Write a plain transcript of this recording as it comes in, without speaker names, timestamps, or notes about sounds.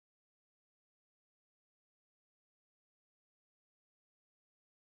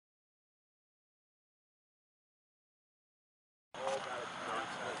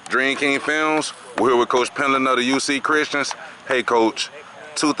Dreamkingfilmz. We're here with Coach Pendland of the UC Christians. Hey, Coach,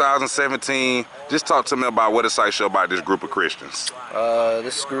 2017. Just talk to me about what excites you about this group of Christians.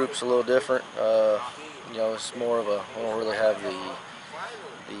 This group's a little different. It's more of a, we don't really have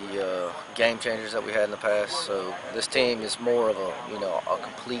the game changers that we had in the past. So this team is more of a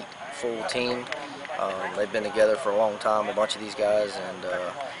complete full team. They've been together for a long time, a bunch of these guys, and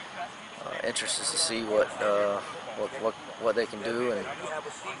interested to see what they can do and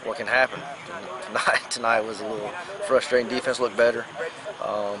what can happen. Tonight was a little frustrating. Defense looked better.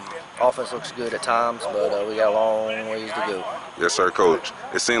 Offense looks good at times, but we got a long ways to go. Yes, sir, Coach.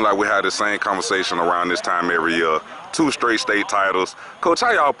 It seemed like we had the same conversation around this time every year. 2 straight state titles. Coach,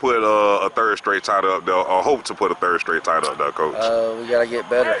 how y'all put a third straight title up there, or hope to put a third straight title up there, Coach? We got to get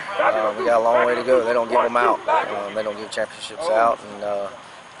better. We got a long way to go. They don't give them out. They don't give championships out, and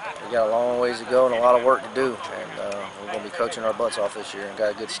we got a long ways to go and a lot of work to do. And we're going to be coaching our butts off this year and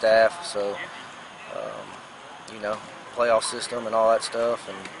got a good staff. So, playoff system and all that stuff,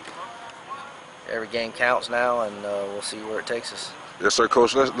 and every game counts now, and we'll see where it takes us. Yes, sir,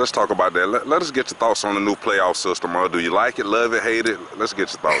 Coach. Let's talk about that. Let us get your thoughts on the new playoff system. Do you like it, love it, hate it? Let's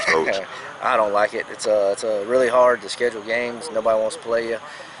get your thoughts, Coach. I don't like it. It's really hard to schedule games. Nobody wants to play you.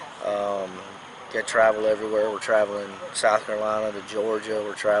 Get travel everywhere. We're traveling South Carolina to Georgia.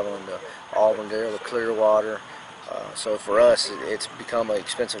 We're traveling to Auburndale to Clearwater. So for us, it's become an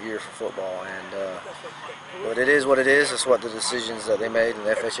expensive year for football, and but it is what it is. It's what the decisions that they made in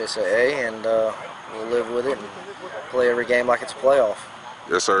the FHSAA, and we'll live with it and play every game like it's a playoff.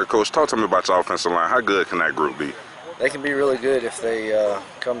 Yes, sir. Coach, talk to me about your offensive line. How good can that group be? They can be really good if they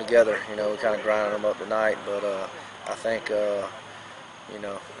come together. We kind of grinded them up tonight, but I think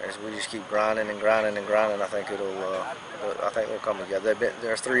as we just keep grinding and grinding and grinding, I think they'll come together.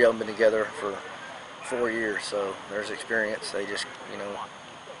 There's 3 of them been together for 4 years, so there's experience. They just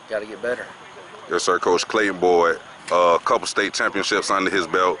got to get better. Yes, sir, Coach. Clayton Boyd, a couple state championships under his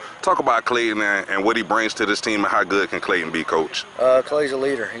belt. Talk about Clayton and what he brings to this team, and how good can Clayton be, Coach? Clay's a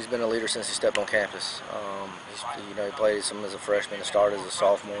leader. He's been a leader since he stepped on campus. He played some as a freshman, started as a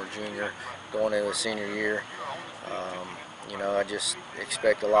sophomore, junior, going into his senior year. I just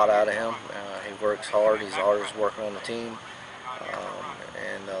expect a lot out of him. He works hard. He's the hardest worker on the team.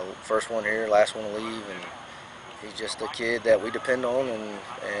 First one here, last one to leave, and he's just a kid that we depend on,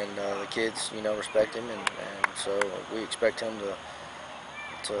 and the kids, respect him, and so we expect him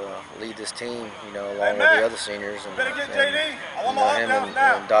to lead this team, along with the other seniors, and him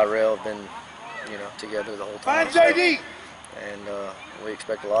and DUVAL have been, together the whole time. And we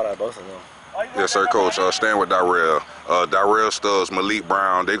expect a lot out of both of them. Yes, sir, Coach. Staying with DUVAL. DUVAL Stubbs, Malik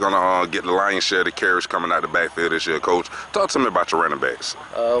Brown, they're going to get the lion's share of the carries coming out the backfield this year, Coach. Talk to me about your running backs.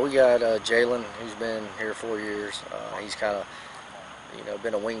 We got Jalen, who's been here 4 years. He's kind of,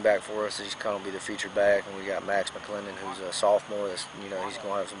 been a wing back for us. He's going to be the featured back. And we got Max McClendon, who's a sophomore. That's, he's going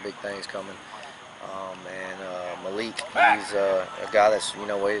to have some big things coming. And Malik, he's a guy that's,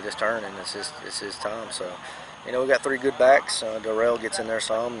 waited his turn, and it's his time. So, we got 3 good backs. DUVAL gets in there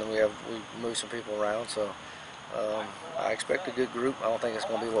some, and we move some people around. So I expect a good group. I don't think it's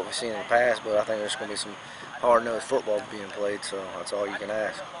going to be what we've seen in the past, but I think there's going to be some hard-nosed football being played. So that's all you can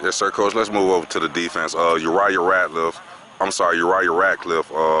ask. Yes, sir, Coach. Let's move over to the defense. Uriah Ratcliffe,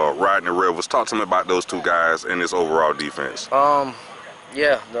 Rodney Rivers. Talk to me about those 2 guys and this overall defense.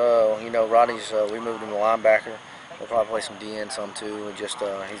 Yeah, Rodney's. We moved him to linebacker. We'll probably play some DN some too. And just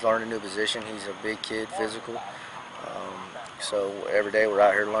he's learning a new position. He's a big kid, physical. So every day we're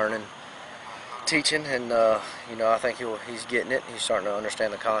out here learning, teaching, and I think he's getting it. He's starting to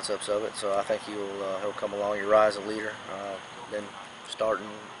understand the concepts of it. So I think he'll come along. Uriah's a leader. Been starting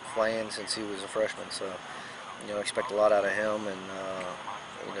playing since he was a freshman. So expect a lot out of him,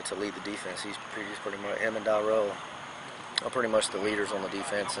 and to lead the defense. He's pretty much, him and DUVAL are pretty much the leaders on the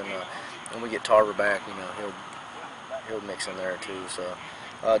defense. And when we get Tarver back, he'll mix in there too. So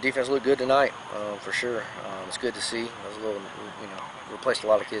defense looked good tonight, for sure. It's good to see. It was a little, replaced a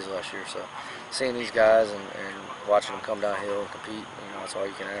lot of kids last year. So seeing these guys and watching them come downhill and compete, that's all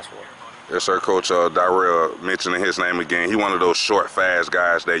you can ask for. Yes, sir, Coach. DUVAL, mentioning his name again, he's one of those short, fast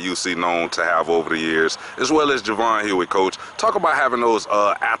guys that you see known to have over the years, as well as Javon Hewitt, Coach. Talk about having those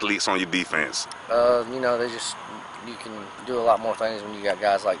athletes on your defense. You can do a lot more things when you got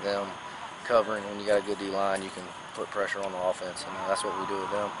guys like them covering. When you got a good D-line, you can put pressure on the offense, and that's what we do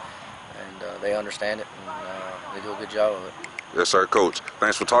with them. And they understand it, and they do a good job of it. Yes, sir, Coach.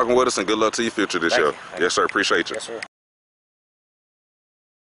 Thanks for talking with us, and good luck to your future this year. Yes, sir. Appreciate you. Yes, sir.